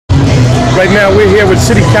Right now we're here with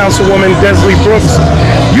City Councilwoman Desley Brooks.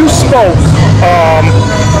 You spoke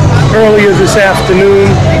earlier this afternoon,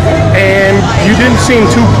 and you didn't seem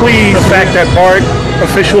too pleased with the fact that Bart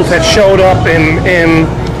officials had showed up and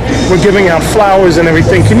were giving out flowers and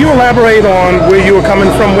everything. Can you elaborate on where you were coming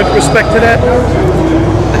from with respect to that?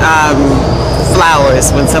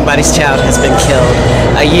 Flowers when somebody's child has been killed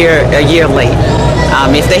a year late.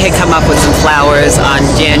 If they had come up with some flowers on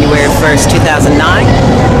January 1st, 2009,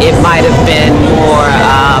 it might have been more,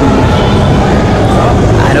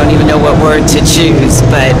 I don't even know what word to choose,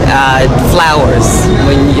 but flowers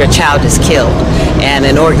when your child is killed. And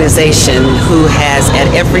an organization who has at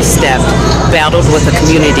every step battled with the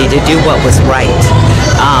community to do what was right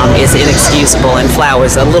is inexcusable, and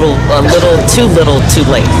flowers a little too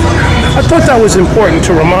late. I thought that was important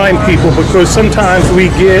to remind people, because sometimes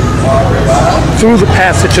we get, through the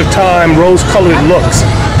passage of time, rose-colored looks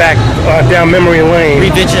back down memory lane.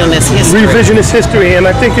 Revisionist history. And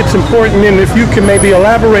I think it's important, and if you can maybe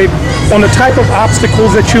elaborate on the type of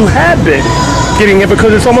obstacles that you had been getting in,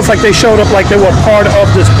 because it's almost like they showed up like they were part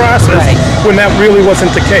of this process, right, when that really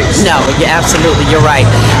wasn't the case. No, absolutely, you're right.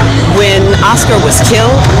 When Oscar was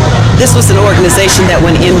killed, this was an organization that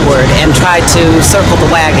went inward and tried to circle the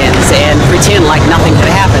wagons and pretend like nothing had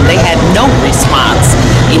happened. They had no response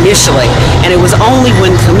initially, and it was only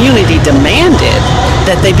when community demanded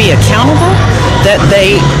that they be accountable that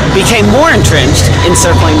they became more entrenched in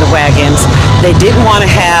circling the wagons. They didn't want to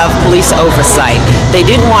have police oversight. They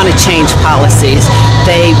didn't want to change policies.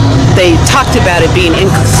 They talked about it being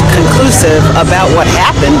inconclusive about what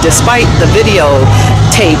happened, despite the video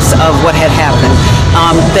tapes of what had happened.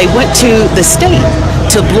 They went to the state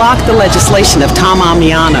to block the legislation of Tom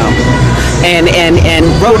Amiano and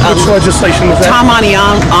wrote Which legislation was that? Tom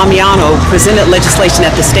Amiano presented legislation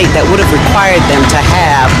at the state that would have required them to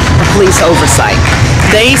have police oversight.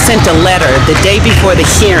 They sent a letter the day before the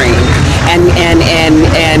hearing and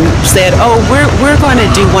said, oh, we're going to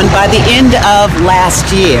do one by the end of last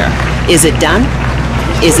year. Is it done?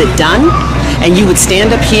 Is it done? And you would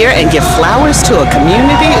stand up here and give flowers to a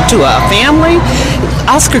community, to a family?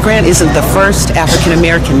 Oscar Grant isn't the first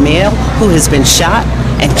African-American male who has been shot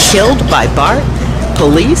and killed by Bart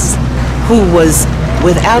police, who was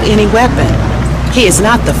without any weapon. He is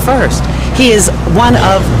not the first. He is one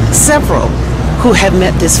of several who have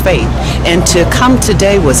met this fate. And to come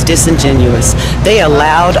today was disingenuous. They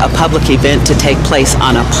allowed a public event to take place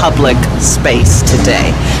on a public space today.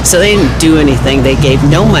 So they didn't do anything. They gave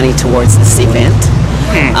no money towards this event.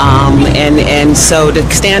 And so to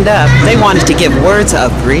stand up, they wanted to give words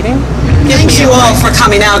of greeting. Thank you all for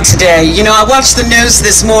coming out today. You know, I watched the news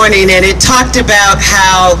this morning, and it talked about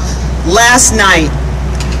how last night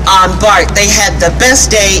on Bart, they had the best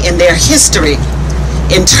day in their history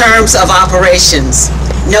in terms of operations.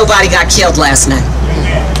 Nobody got killed last night.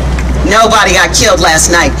 Nobody got killed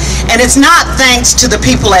last night. And it's not thanks to the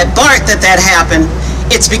people at Bart that happened.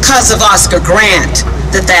 It's because of Oscar Grant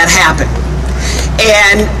that happened.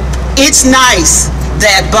 And it's nice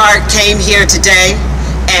that Bart came here today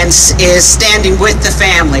and is standing with the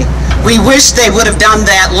family. We wish they would have done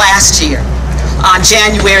that last year on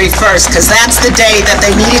January 1st, because that's the day that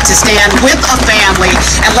they needed to stand with a family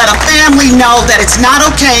and let a family know that it's not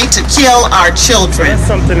okay to kill our children. That's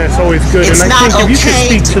something that's always good. It's and I not think if you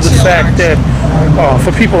okay could speak to the fact that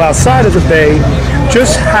for people outside of the Bay,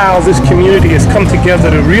 just how this community has come together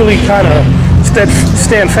to really kind of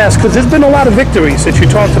stand fast, because there's been a lot of victories that you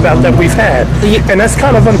talked about that we've had, and that's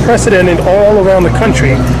kind of unprecedented all around the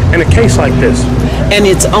country in a case like this. And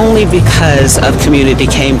it's only because of community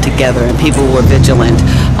came together and people were vigilant.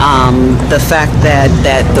 The fact that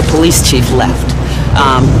the police chief left,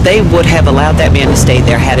 they would have allowed that man to stay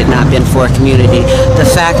there had it not been for a community. The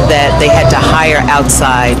fact that they had to hire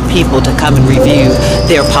outside people to come and review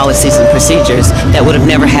their policies and procedures, that would have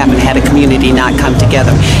never happened had a community not come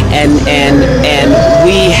together. And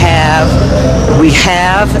we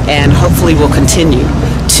have and hopefully will continue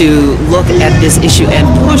to look at this issue and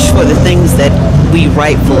push for the things that we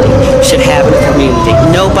rightfully should have in the community.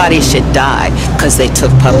 Nobody should die because they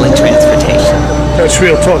took public transportation. That's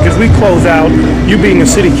real talk. As we close out, you being a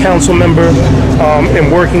city council member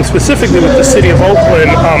and working specifically with the city of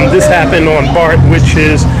Oakland, this happened on Bart, which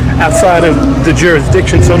is outside of the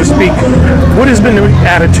jurisdiction, so to speak. What has been the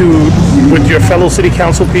attitude with your fellow city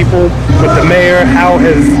council people, with the mayor? How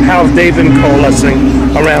have they been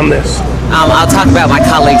coalescing around this? I'll talk about my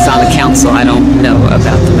colleagues on the council. I don't know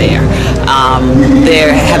about the mayor.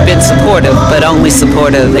 There have been supportive, but only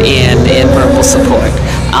supportive in verbal support.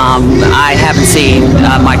 I haven't seen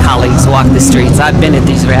my colleagues walk the streets. I've been at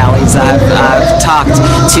these rallies. I've talked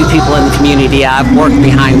to people in the community. I've worked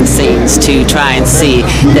behind the scenes to try and see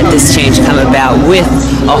that this change come about with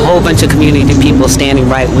a whole bunch of community people standing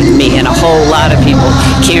right with me and a whole lot of people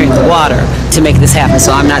carrying the water to make this happen.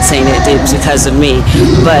 So I'm not saying it did because of me,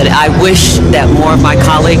 but I wish that more of my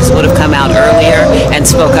colleagues would have come out earlier and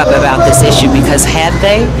spoke up about this issue, because had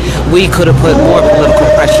they, we could have put more political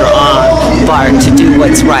pressure on Bart to do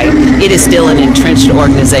what's right. It is still an entrenched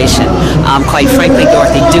organization. Quite frankly,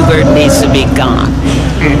 Dorothy Dugard needs to be gone.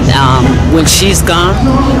 When she's gone,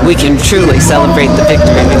 we can truly celebrate the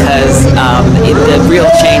victory, because the real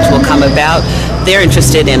change will come about. They're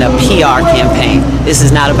interested in a PR campaign. This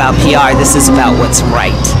is not about PR. This is about what's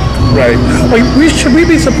right. Right. Like, should we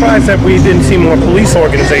be surprised that we didn't see more police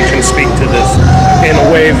organizations speak to this in a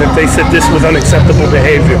way that they said this was unacceptable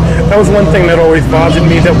behavior? That was one thing that always bothered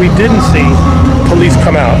me, that we didn't see police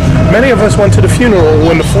come out. Many of us went to the funeral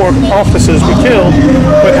when the 4 officers were killed,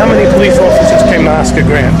 but how many police officers came to Oscar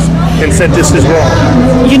Grant and said this is wrong?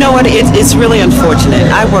 You know what? It's really unfortunate.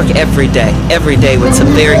 I work every day with some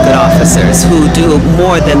very good officers who do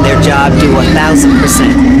more than their job, do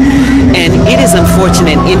 1,000%. And it is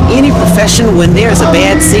unfortunate in any profession when there's a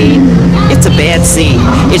bad scene, it's a bad scene.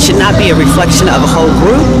 It should not be a reflection of a whole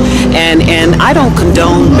group. And I don't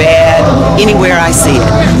condone bad anywhere I see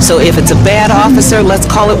it. So if it's a bad officer, let's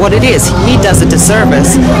call it what it is. He does a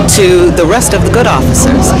disservice to the rest of the good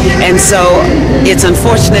officers. And so it's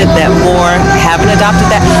unfortunate that more haven't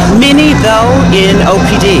adopted that. Many, though, in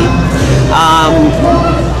OPD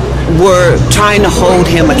were trying to hold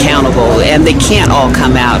him accountable, and they can't all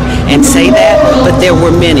come out and say that, but there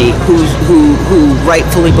were many who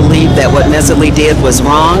rightfully believed that what Desley did was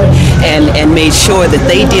wrong, and made sure that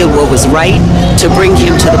they did what was right to bring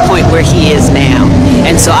him to the point where he is now.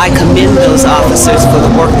 And so I commend those officers for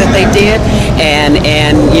the work that they did, and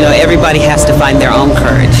you know, everybody has to find their own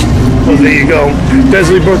courage. Well, there you go.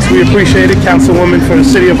 Desley Brooks, we appreciate it. Councilwoman for the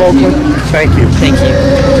City of Oakland, thank you. Thank you.